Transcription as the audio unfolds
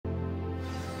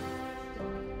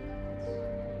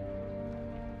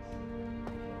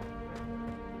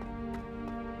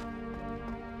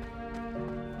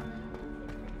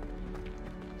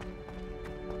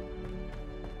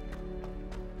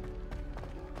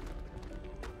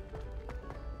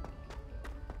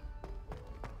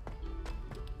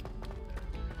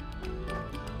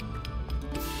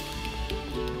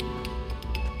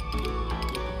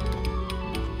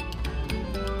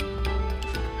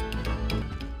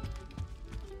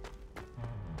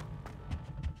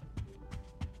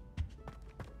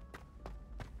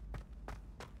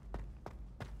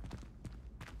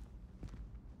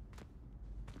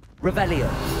Revelio.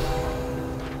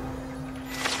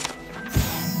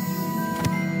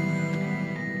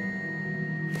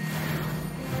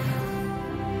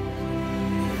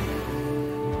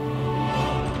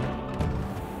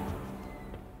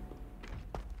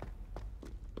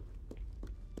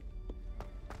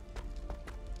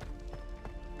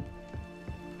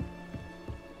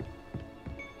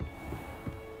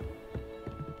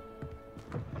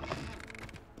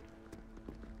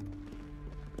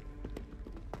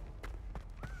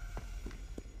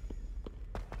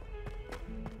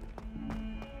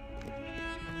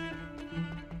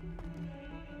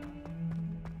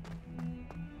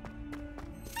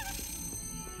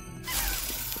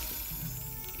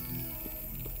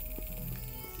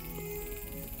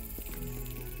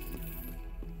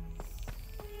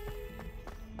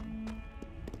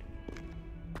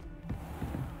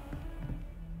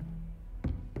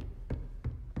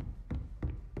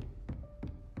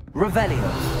 Revelio.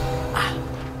 Ah,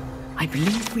 I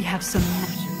believe we have some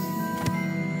matters.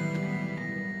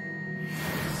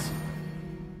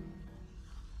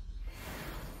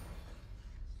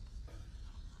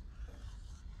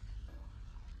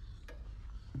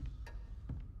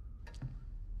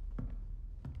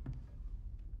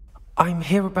 I'm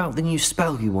here about the new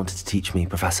spell you wanted to teach me,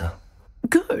 Professor.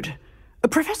 Good.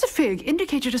 Professor Fig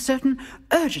indicated a certain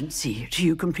urgency to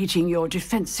you completing your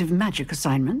defensive magic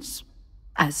assignments.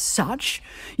 As such,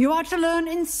 you are to learn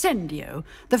Incendio,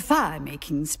 the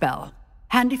fire-making spell,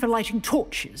 handy for lighting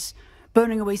torches,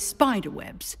 burning away spider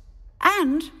webs,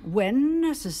 and, when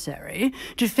necessary,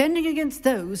 defending against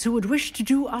those who would wish to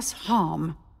do us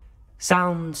harm.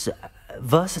 Sounds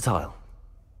versatile.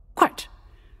 Quite.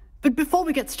 But before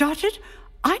we get started,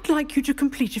 I'd like you to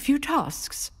complete a few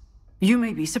tasks. You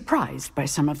may be surprised by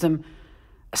some of them.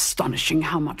 Astonishing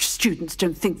how much students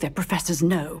don't think their professors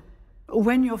know.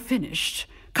 When you're finished,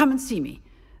 come and see me.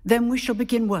 Then we shall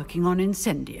begin working on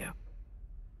Incendio.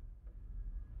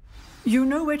 You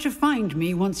know where to find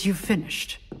me once you've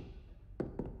finished.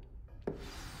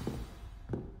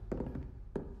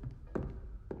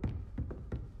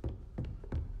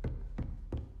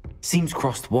 Seems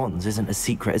crossed wands isn't as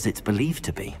secret as it's believed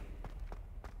to be.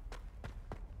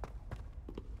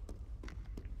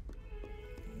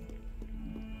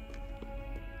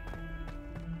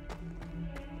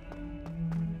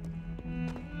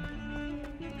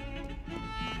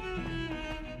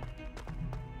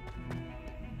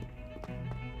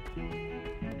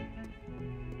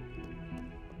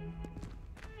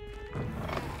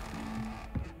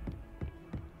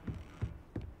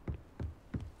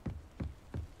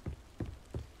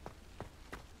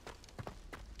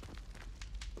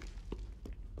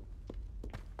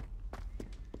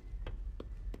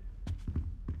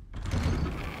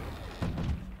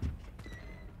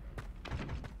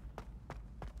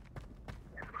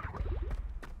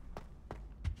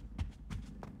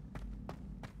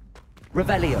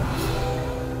 Revelio.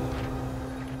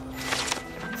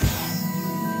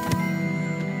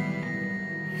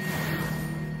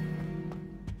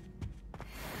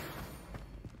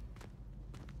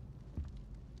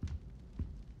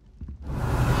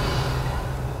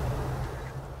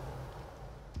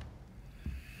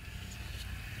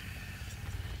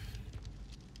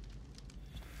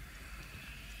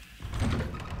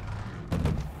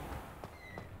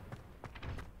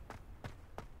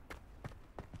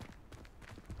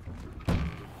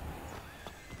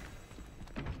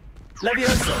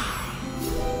 Levioso.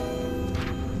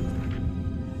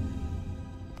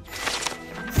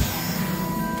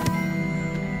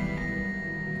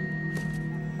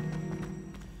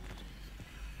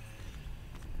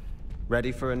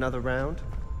 Ready for another round?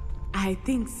 I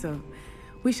think so.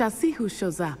 We shall see who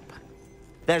shows up.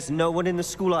 There's no one in the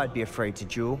school I'd be afraid to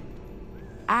duel.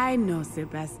 I know,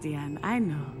 Sebastian, I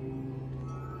know.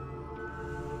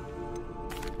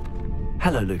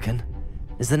 Hello, Lucan.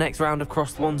 Is the next round of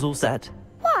crossed wands all set?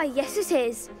 Why, yes it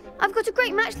is. I've got a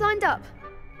great match lined up.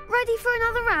 Ready for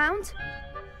another round?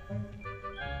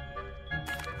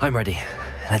 I'm ready.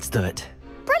 Let's do it.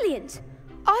 Brilliant.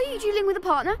 Are you dueling with a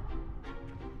partner?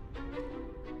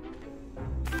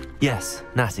 Yes,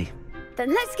 Natty.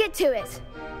 Then let's get to it.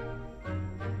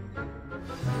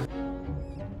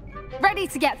 Ready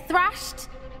to get thrashed?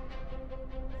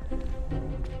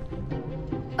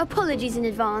 Apologies in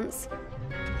advance.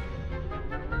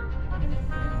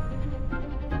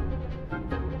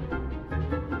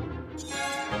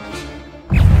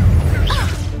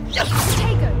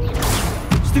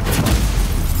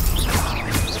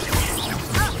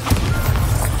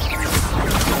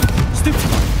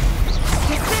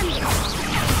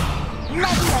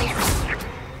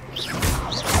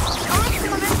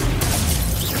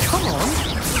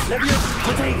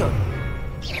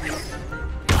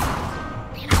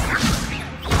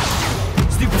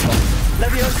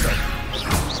 Levioso!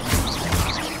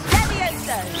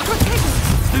 Levioso!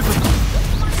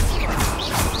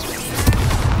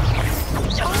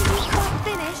 Are you quite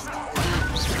finished?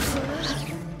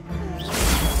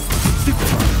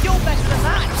 You're better than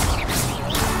that!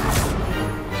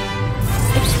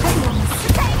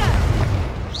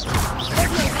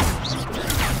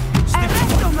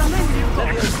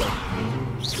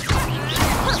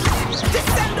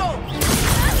 Descendo!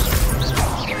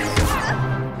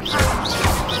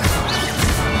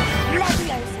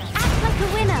 Levioso, act like a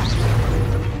winner.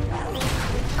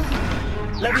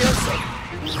 Levioso!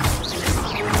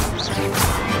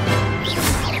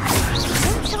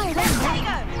 Don't try that.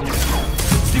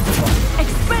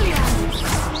 Expelliarmus!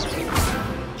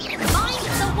 Mind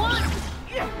the one!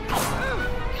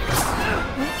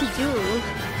 What's a duel?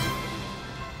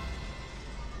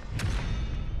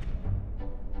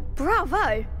 Bravo!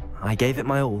 I gave it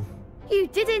my all. You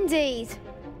did indeed.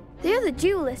 The other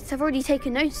duelists have already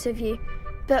taken notice of you,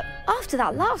 but after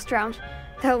that last round,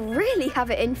 they'll really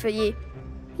have it in for you.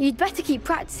 You'd better keep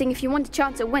practicing if you want a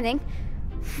chance at winning,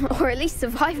 or at least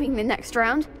surviving the next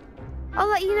round. I'll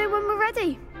let you know when we're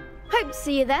ready. Hope to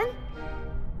see you then.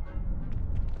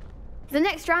 The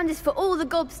next round is for all the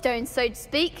gobstones, so to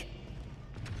speak.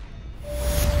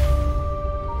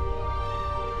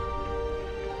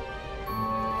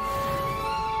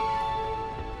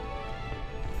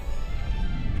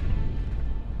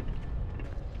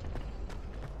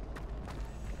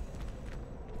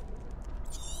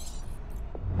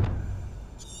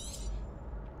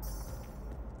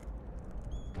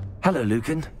 Hello,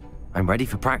 Lucan. I'm ready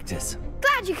for practice.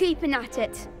 Glad you're keeping at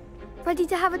it. Ready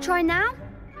to have a try now?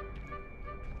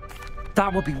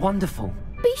 That would be wonderful.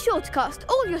 Be sure to cast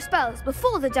all your spells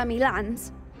before the dummy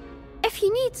lands. If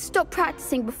you need to stop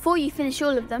practicing before you finish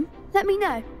all of them, let me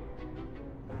know.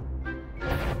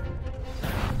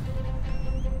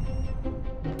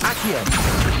 Accio!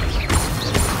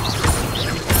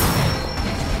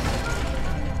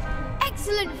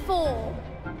 Excellent form.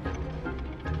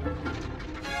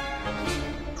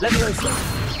 Levioso!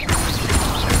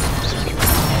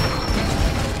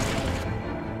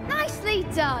 Nicely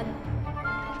done.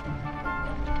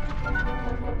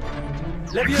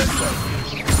 Levioso!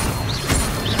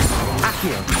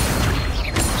 Accio!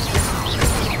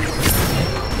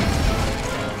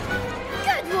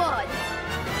 Good one.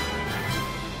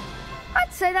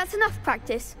 I'd say that's enough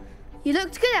practice. You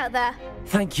looked good out there.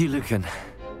 Thank you, Lucan.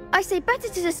 I say better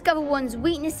to discover one's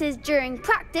weaknesses during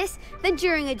practice than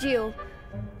during a duel.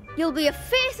 You'll be a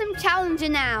fearsome challenger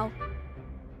now.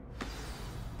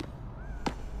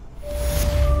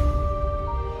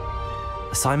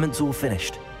 Assignment's all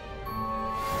finished.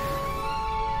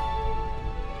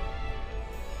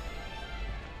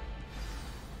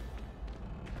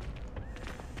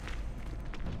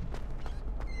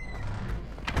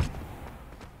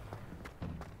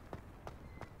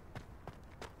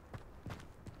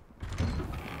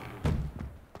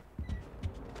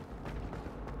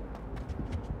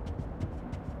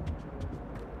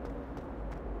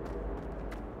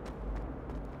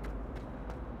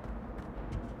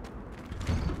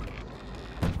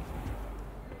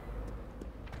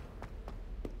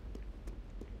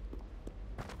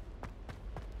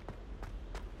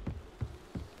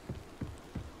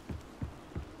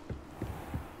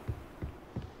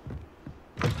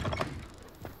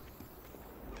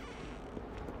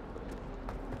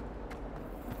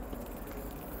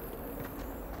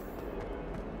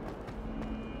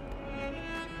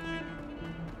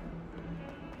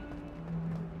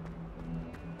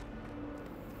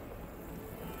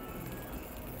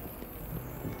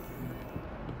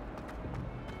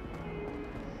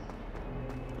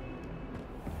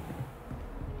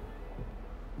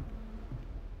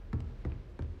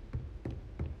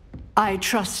 I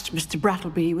trust Mr.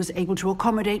 Brattleby was able to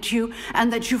accommodate you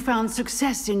and that you found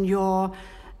success in your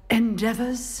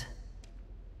endeavors.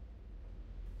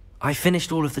 I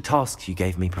finished all of the tasks you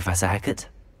gave me, Professor Hecat.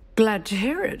 Glad to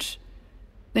hear it.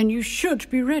 Then you should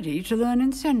be ready to learn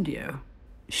Incendio.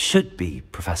 Should be,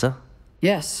 Professor.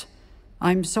 Yes.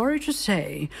 I'm sorry to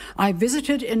say, I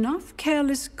visited enough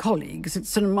careless colleagues at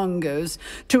St. Mungo's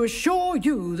to assure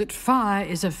you that fire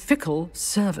is a fickle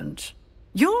servant.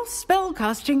 Your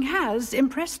spellcasting has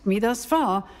impressed me thus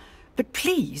far, but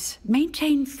please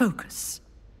maintain focus.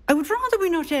 I would rather we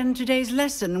not end today's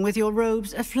lesson with your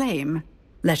robes aflame.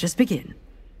 Let us begin.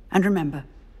 And remember,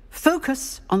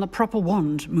 focus on the proper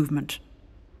wand movement.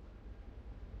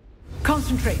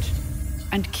 Concentrate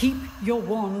and keep your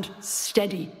wand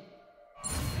steady.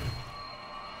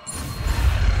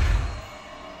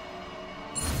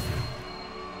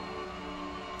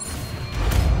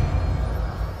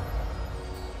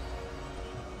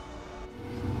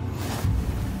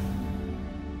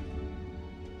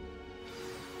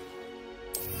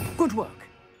 Good work.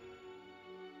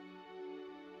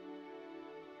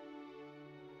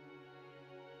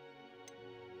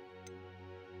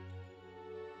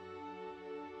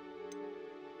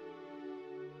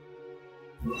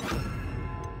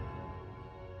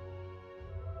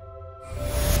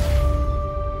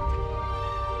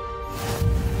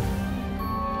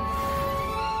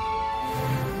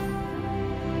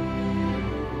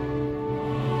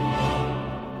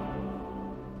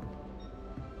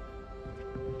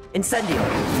 Incendio!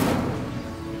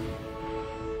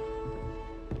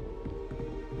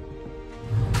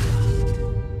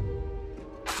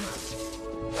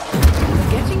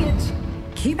 Getting it.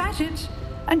 Keep at it.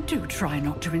 And do try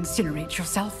not to incinerate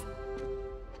yourself.